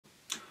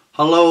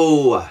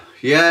Hello,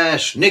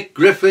 yes, Nick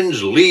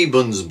Griffin's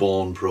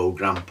Lebensborn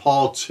programme,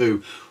 part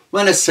 2.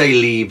 When I say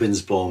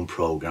Lebensborn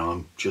programme,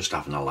 I'm just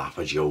having a laugh,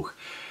 a joke.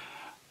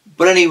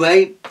 But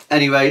anyway,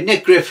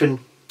 Nick Griffin,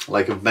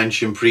 like I've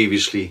mentioned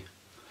previously,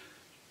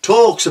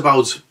 talks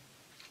about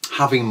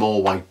having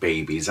more white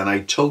babies, and I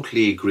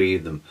totally agree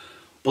with them.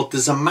 But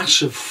there's a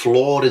massive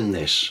flaw in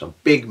this, a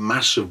big,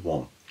 massive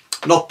one.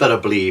 Not that I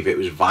believe it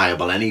was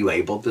viable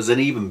anyway, but there's an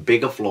even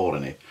bigger flaw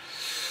in it.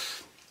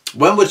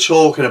 When we're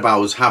talking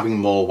about having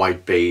more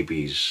white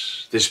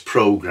babies, this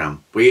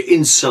programme where you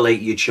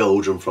insulate your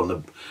children from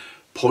the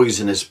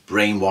poisonous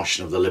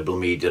brainwashing of the liberal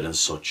media and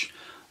such,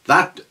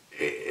 that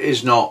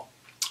is not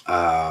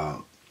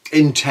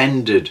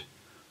intended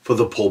for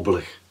the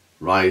public,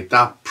 right?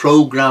 That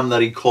programme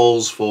that he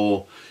calls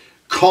for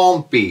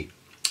can't be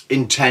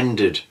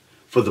intended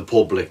for the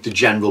public, the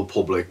general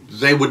public.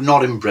 They would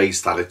not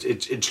embrace that.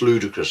 It's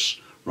ludicrous,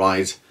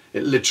 right?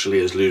 It literally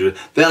is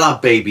ludicrous. They'll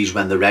have babies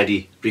when they're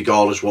ready,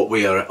 regardless what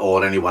we are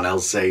or anyone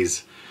else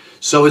says.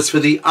 So it's for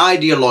the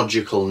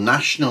ideological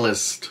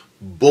nationalist.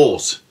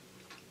 But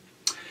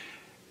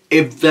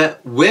if the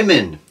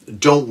women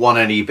don't want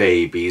any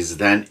babies,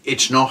 then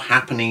it's not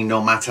happening,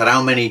 no matter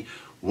how many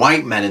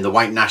white men in the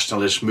white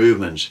nationalist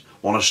movement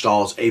want to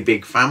start a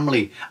big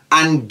family.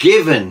 And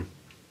given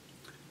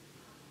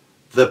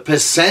the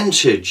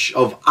percentage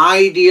of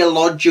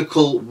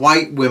ideological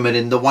white women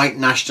in the white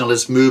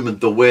nationalist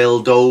movement the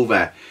world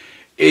over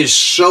is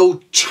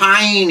so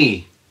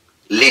tiny,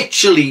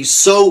 literally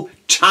so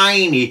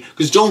tiny,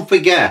 because don't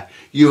forget,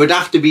 you would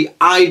have to be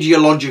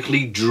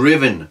ideologically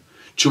driven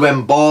to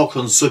embark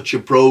on such a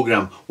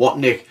programme, what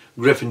Nick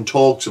Griffin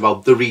talks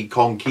about, the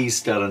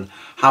Reconquista and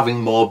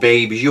having more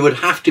babies. You would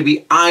have to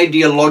be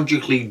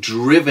ideologically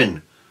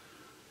driven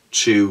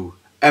to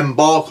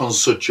embark on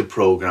such a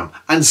programme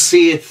and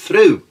see it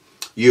through.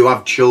 You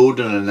have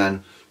children, and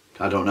then,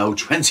 I don't know,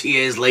 20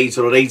 years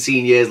later or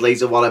 18 years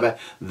later, whatever,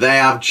 they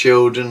have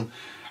children.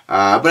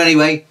 But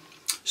anyway,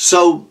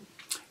 so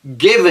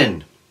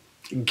given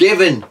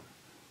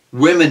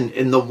women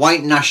in the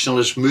white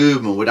nationalist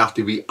movement would have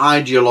to be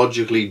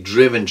ideologically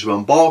driven to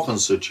embark on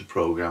such a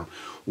programme,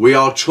 we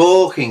are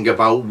talking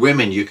about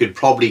women you could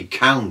probably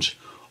count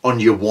on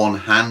your one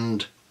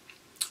hand,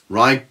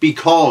 right?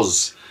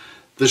 Because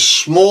the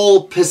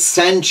small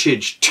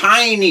percentage,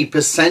 tiny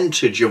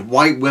percentage of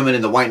white women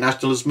in the white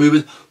nationalist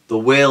movement the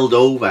world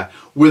over,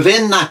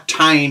 within that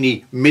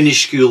tiny,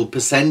 minuscule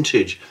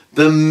percentage,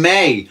 there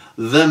may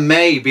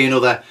be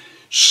another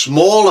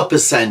smaller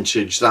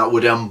percentage that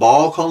would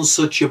embark on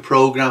such a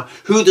programme.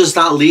 Who does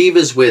that leave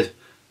us with?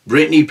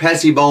 Brittany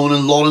Pettibone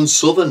and Lauren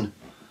Southern.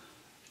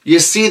 You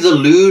see the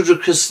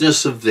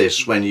ludicrousness of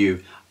this when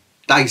you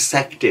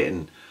dissect it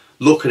and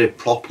look at it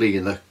properly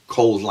in the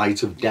cold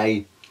light of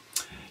day.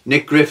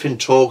 Nick Griffin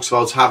talks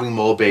about having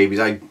more babies.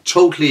 I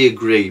totally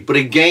agree. But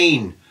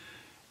again,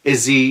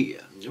 is he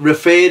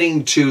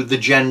referring to the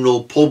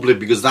general public?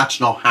 Because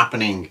that's not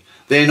happening.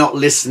 They're not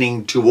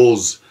listening to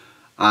us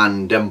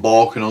and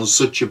embarking on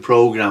such a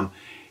programme.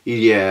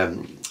 He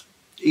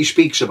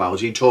speaks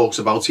about, he talks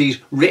about, he's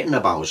written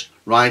about,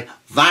 right?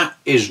 That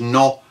is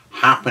not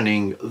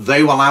happening.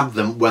 They will have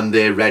them when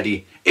they're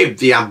ready, if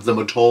they have them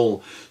at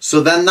all.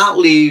 So then that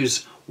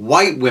leaves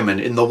white women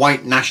in the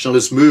white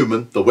nationalist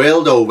movement the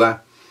world over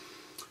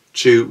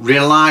to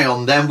rely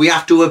on them. We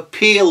have to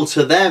appeal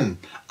to them.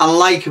 And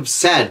like I've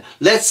said,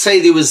 let's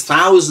say there was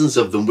thousands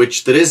of them,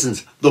 which there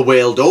isn't the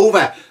world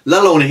over,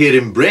 let alone here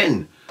in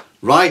Britain,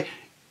 right?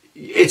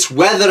 It's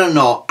whether or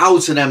not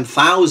out of them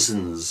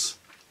thousands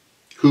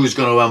who's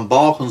going to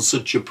embark on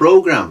such a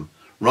programme,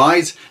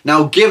 right?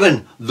 Now,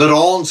 given there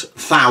aren't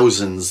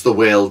thousands the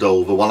world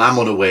over, well, I'm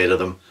unaware of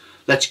them.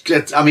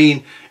 I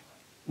mean,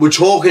 we're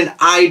talking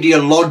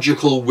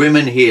ideological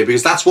women here,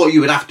 because that's what you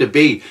would have to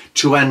be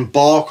to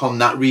embark on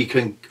that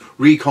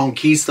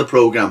Reconquista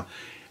programme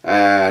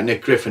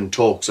Nick Griffin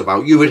talks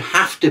about. You would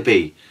have to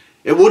be.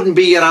 It wouldn't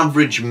be your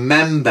average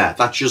member.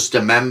 That's just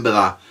a member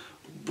that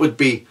would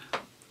be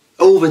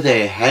over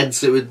their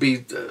heads. It would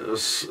be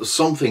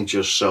something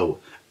just so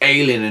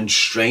alien and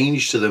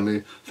strange to them.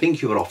 I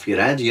think you were off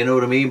your head, you know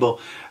what I mean? But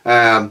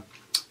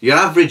your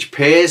average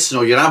person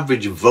or your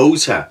average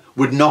voter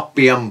would not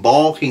be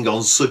embarking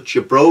on such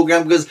a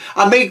programme. Because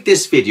I make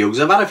this video because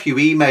I've had a few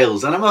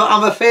emails, and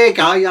I'm a fair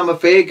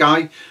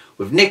guy.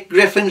 If Nick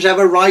Griffin's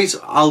ever right,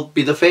 I'll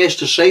be the first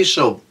to say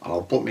so, and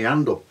I'll put my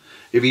hand up.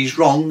 If he's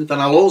wrong,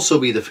 then I'll also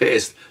be the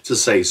first to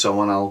say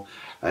so, and I'll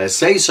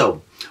say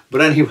so.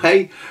 But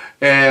anyway,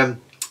 they've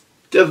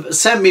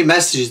sent me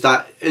messages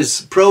that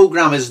his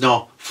programme is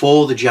not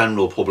for the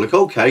general public.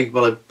 Okay,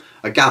 well,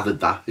 I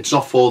gathered that. It's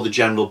not for the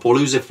general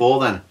public. Who's it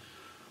for then?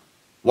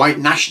 White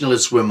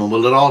nationalist women?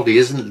 Well, there hardly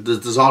isn't.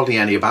 There's hardly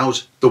any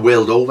about the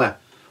world over.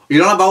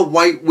 You're not about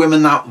white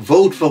women that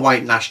vote for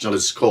white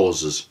nationalist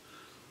causes.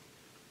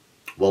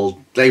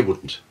 Well, they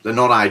wouldn't. They're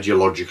not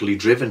ideologically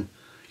driven.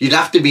 You'd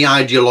have to be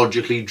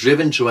ideologically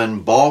driven to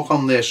embark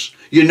on this.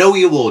 You know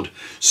you would.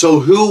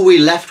 So who are we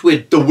left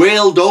with? The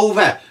world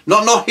over.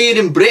 Not here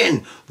in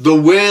Britain. The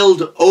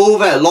world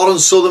over.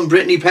 Lawrence Southern,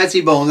 Brittany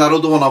Pettibone, that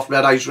other one off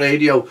Red Ice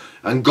Radio.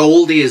 And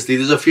Goldie,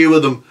 there's a few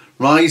of them,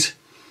 right?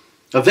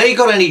 Have they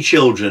got any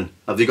children?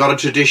 Have they got a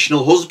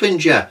traditional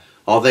husband yet?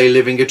 Are they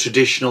living a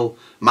traditional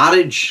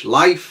marriage,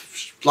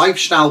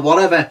 lifestyle,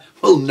 whatever?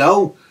 Well,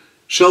 no.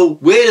 So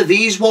where are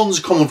these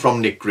ones coming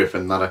from, Nick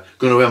Griffin, that are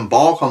going to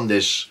embark on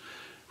this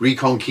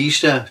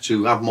reconquista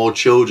to have more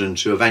children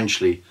to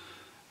eventually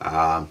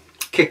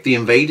kick the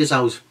invaders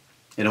out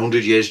in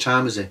 100 years'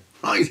 time, is it?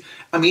 Right?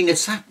 I mean,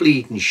 it's that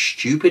bleeding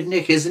stupid,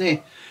 Nick, isn't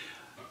it?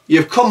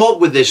 You've come up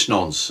with this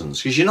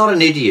nonsense because you're not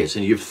an idiot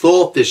and you've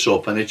thought this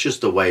up, and it's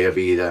just a way of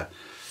either,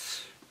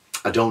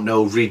 I don't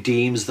know,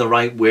 redeem's the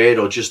right word,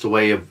 or just a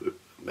way of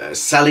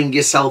selling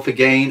yourself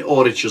again,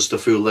 or it's just to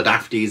fool the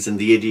dafties and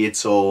the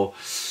idiots, or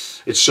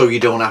it's so you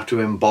don't have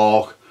to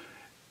embark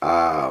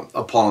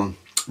upon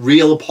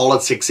real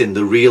politics in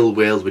the real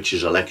world, which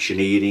is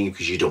electioneering,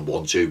 because you don't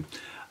want to.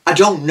 I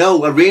don't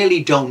know. I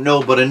really don't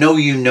know, but I know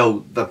you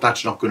know that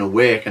that's not going to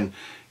work. And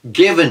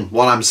given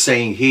what I'm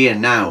saying here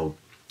now,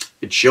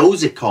 it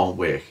shows it can't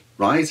work,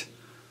 right?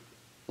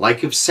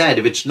 Like I've said,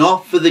 if it's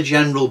not for the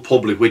general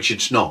public, which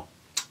it's not,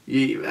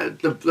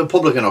 the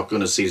public are not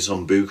going to see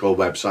some book or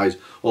website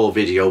or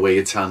video where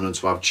you're telling them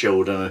to have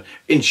children and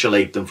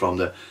insulate them from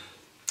the,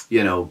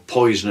 you know,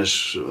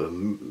 poisonous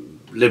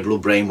liberal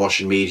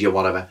brainwashing media,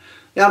 whatever.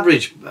 The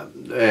average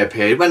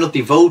period, when not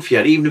they vote for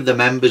you, even if the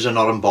members are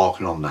not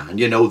embarking on that, and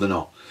you know they're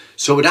not.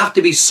 So it'd have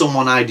to be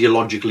someone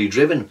ideologically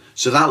driven.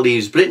 So that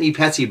leaves Brittany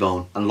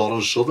Pettibone and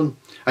Lawrence Southern.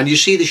 And you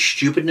see the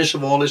stupidness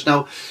of all this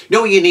now. You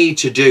know what you need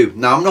to do?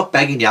 Now, I'm not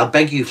begging you. I'll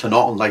beg you for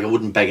nothing, like I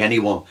wouldn't beg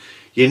anyone.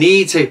 You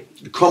need to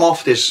come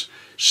off this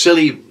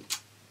silly,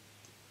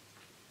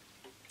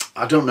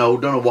 I don't know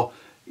what.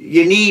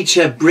 You need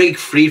to break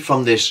free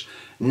from this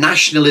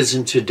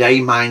nationalism today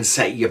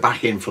mindset you're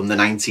back in from the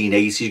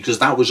 1980s, because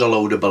that was a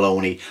load of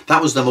baloney.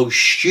 That was the most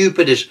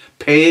stupidest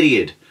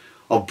period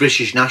of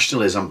British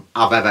nationalism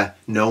I've ever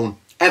known,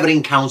 ever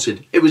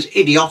encountered. It was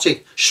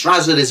idiotic.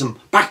 Strazerism,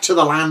 back to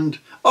the land.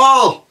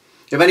 Oh,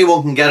 if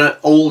anyone can get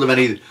hold of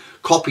any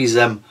copies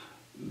of them,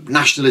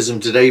 Nationalism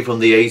Today from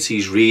the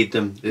 80s, read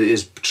them. It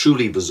is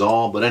truly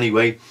bizarre. But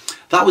anyway,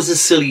 that was a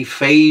silly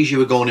phase you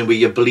were going in where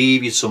you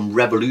believe you're some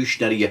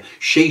revolutionary, a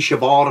Che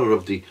Guevara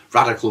of the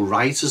radical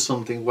right or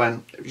something,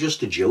 when it was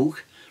just a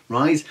joke,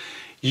 right?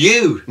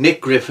 You,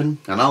 Nick Griffin,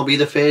 and I'll be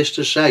the first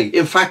to say,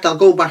 in fact, I'll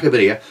go back a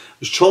bit here, I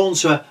was talking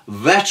to a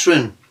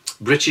veteran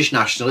British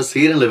nationalist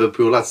here in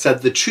Liverpool that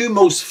said the two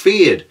most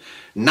feared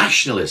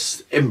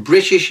nationalists in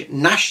British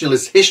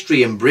nationalist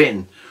history in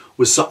Britain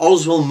was Sir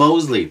Oswald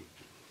Mosley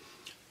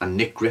and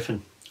Nick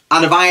Griffin.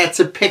 And if I had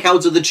to pick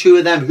out of the two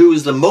of them who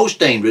was the most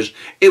dangerous,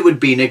 it would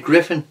be Nick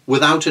Griffin,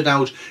 without a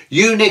doubt.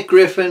 You, Nick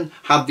Griffin,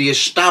 have the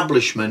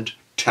establishment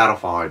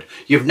terrified.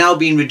 You've now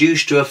been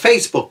reduced to a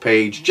Facebook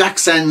page, Jack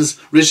Sen's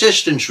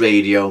Resistance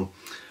Radio,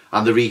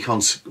 and the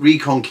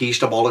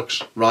Reconquista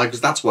bollocks, right?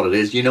 Because that's what it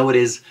is. You know it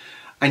is.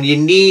 And you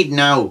need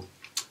now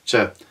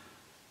to,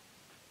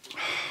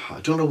 I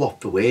don't know what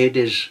the word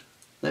is.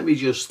 Let me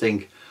just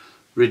think.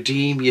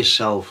 Redeem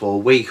yourself or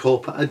wake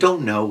up. I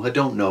don't know.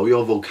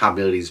 Your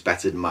vocabulary is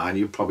better than mine.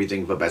 You probably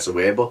think of a better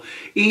way. But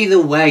either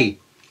way,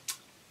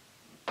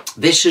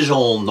 this is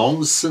all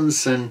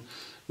nonsense. And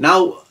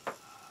now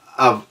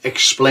I've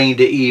explained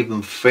it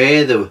even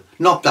further.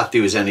 Not that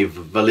there was any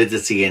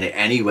validity in it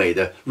anyway,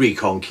 the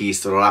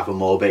Reconquista or having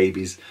more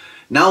babies.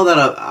 Now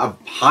that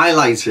I've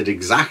highlighted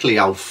exactly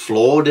how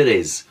flawed it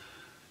is,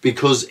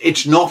 because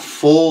it's not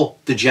for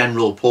the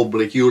general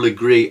public, you'll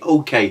agree.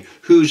 Okay,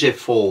 who's it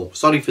for?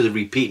 Sorry for the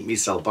repeating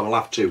myself, but I'll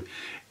have to.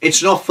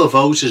 It's not for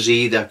voters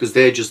either, because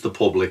they're just the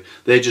public.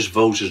 They're just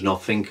voters,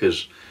 not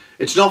thinkers.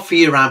 It's not for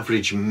your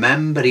average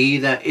member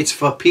either. It's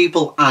for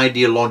people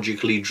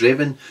ideologically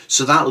driven.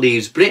 So that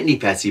leaves Brittany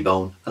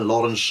Pettibone and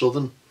Lawrence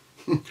Southern.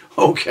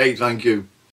 Okay, thank you.